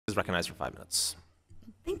is recognized for 5 minutes.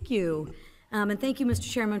 Thank you. And thank you,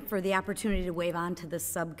 Mr. Chairman, for the opportunity to wave on to this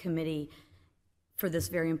subcommittee for this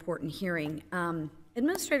very important hearing.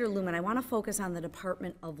 Administrator Looman, I want to focus on the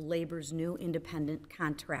Department of Labor's new independent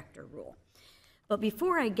contractor rule. But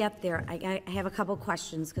before I get there, I have a couple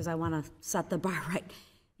questions because I want to set the bar right.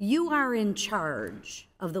 You are in charge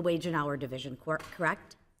of the Wage and Hour Division,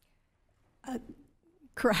 correct?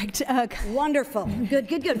 Correct. Wonderful. Good,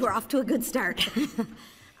 good, good. We're off to a good start.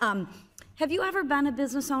 Have you ever been a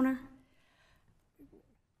business owner?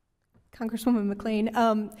 Congresswoman McClain,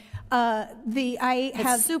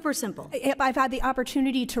 It's super simple. I've had the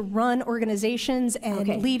opportunity to run organizations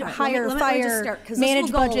and lead, right. hire, let me fire, just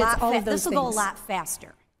manage budgets, all of those This will things. go a lot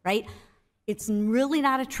faster, right? It's really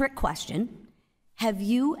not a trick question. Have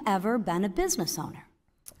you ever been a business owner?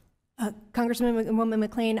 Congresswoman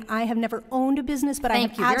McClain, I have never owned a business, but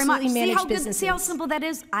Thank I have absolutely managed businesses. See how simple that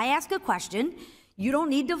is? I ask a question. You don't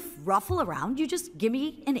need to ruffle around. You just give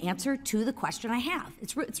me an answer to the question I have.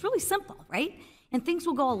 It's really simple, right? And things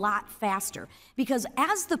will go a lot faster. Because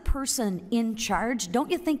as the person in charge,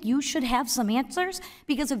 don't you think you should have some answers?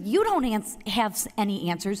 Because if you don't have any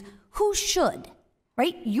answers, who should,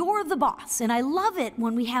 right? You're the boss. And I love it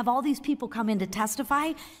when we have all these people come in to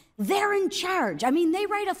testify. They're in charge. I mean, they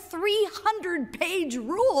write a 300-page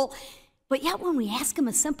rule, but yet when we ask them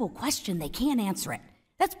a simple question, they can't answer it.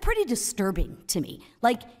 That's pretty disturbing to me.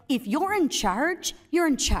 Like, if you're in charge, you're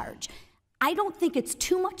in charge. I don't think it's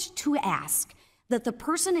too much to ask that the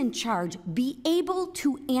person in charge be able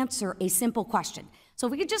to answer a simple question. So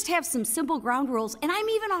if we could just have some simple ground rules, and I'm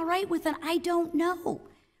even all right with an I don't know,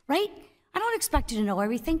 right? I don't expect you to know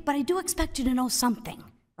everything, but I do expect you to know something,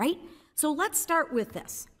 right? So let's start with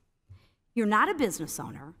this. You're not a business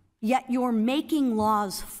owner, yet you're making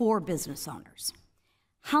laws for business owners.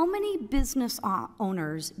 How many business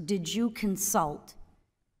owners did you consult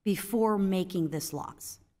before making this law?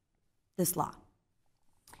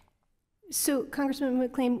 So, Congressman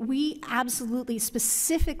McClain, we absolutely,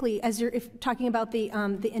 specifically, as you're talking about the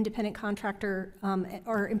independent contractor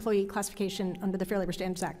or employee classification under the Fair Labor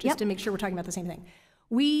Standards Act, just to make sure we're talking about the same thing.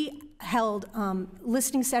 We held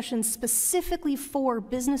listening sessions specifically for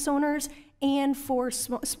business owners and for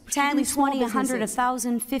 10, 20, 100,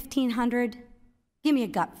 1,000, 1,500. Give me a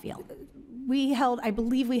gut feel. We held, I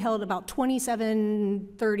believe we held about 27,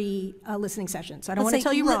 30 listening sessions. I don't want to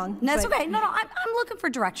tell you wrong. That's okay. No, I'm looking for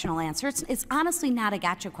directional answers. It's honestly not a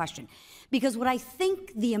gotcha question. Because what I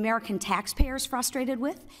think the American taxpayer is frustrated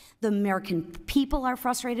with, the American people are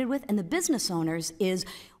frustrated with, and the business owners is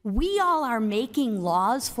we all are making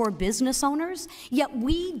laws for business owners, yet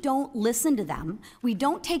we don't listen to them. We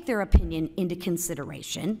don't take their opinion into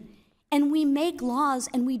consideration. And we make laws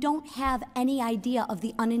and we don't have any idea of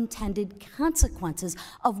the unintended consequences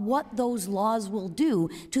of what those laws will do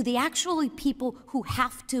to the actually people who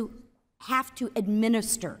have to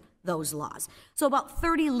administer those laws. So about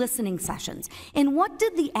 30 listening sessions. And what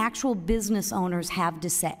did the actual business owners have to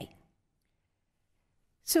say?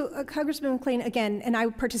 So, Congressman McClain, again, and I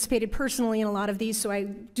participated personally in a lot of these, so I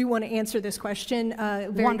do want to answer this question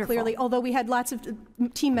very clearly, although we had lots of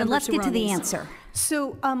team members. But let's get to the answer.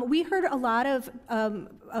 So we heard a lot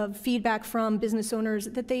of feedback from business owners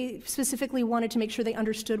that they specifically wanted to make sure they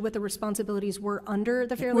understood what the responsibilities were under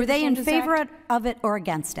the Fair Labor Standards Act. Were they in favor of it or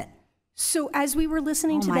against it? So as we were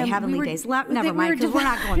listening to them, my heavenly days. Never mind, because we're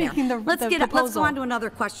not going there. Let's go on to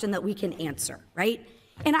another question that we can answer, right?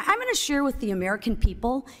 And I'm going to share with the American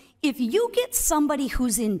people, if you get somebody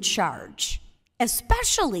who's in charge,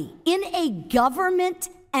 especially in a government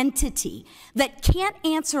entity that can't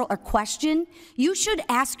answer a question, you should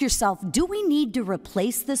ask yourself, do we need to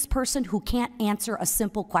replace this person who can't answer a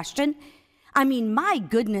simple question? I mean, my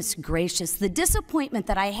goodness gracious, the disappointment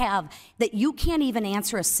that I have that you can't even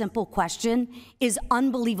answer a simple question is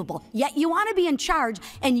unbelievable. Yet you want to be in charge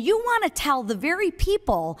and you want to tell the very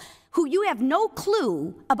people who you have no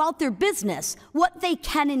clue about their business what they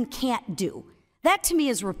can and can't do. That to me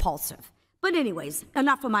is repulsive. But anyways,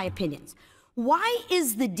 enough of my opinions. Why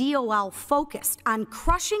is the DOL focused on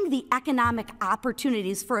crushing the economic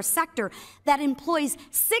opportunities for a sector that employs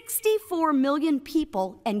 64 million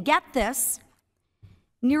people and, get this,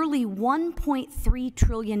 nearly $1.3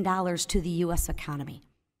 trillion to the U.S. economy?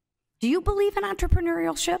 Do you believe in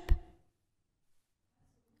entrepreneurship?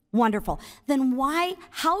 Wonderful. Then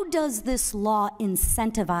how does this law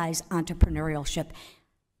incentivize entrepreneurship?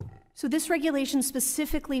 So this regulation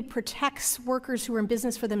specifically protects workers who are in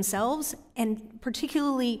business for themselves, and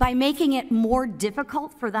particularly by making it more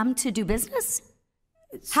difficult for them to do business?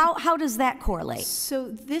 How does that correlate? So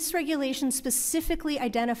this regulation specifically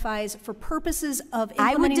identifies for purposes of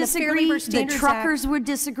I would implementing the Fair disagree, Labor the Standards truckers Act. would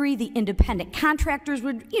disagree, the independent contractors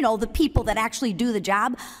would, you know, the people that actually do the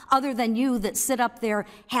job, other than you that sit up there,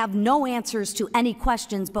 have no answers to any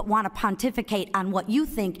questions, but want to pontificate on what you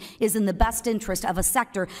think is in the best interest of a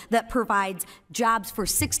sector that provides jobs for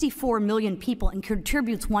 64 million people and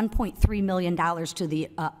contributes $1.3 million to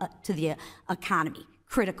the economy.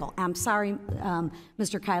 Critical. I'm sorry,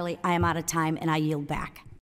 Mr. Kiley, I am out of time and I yield back.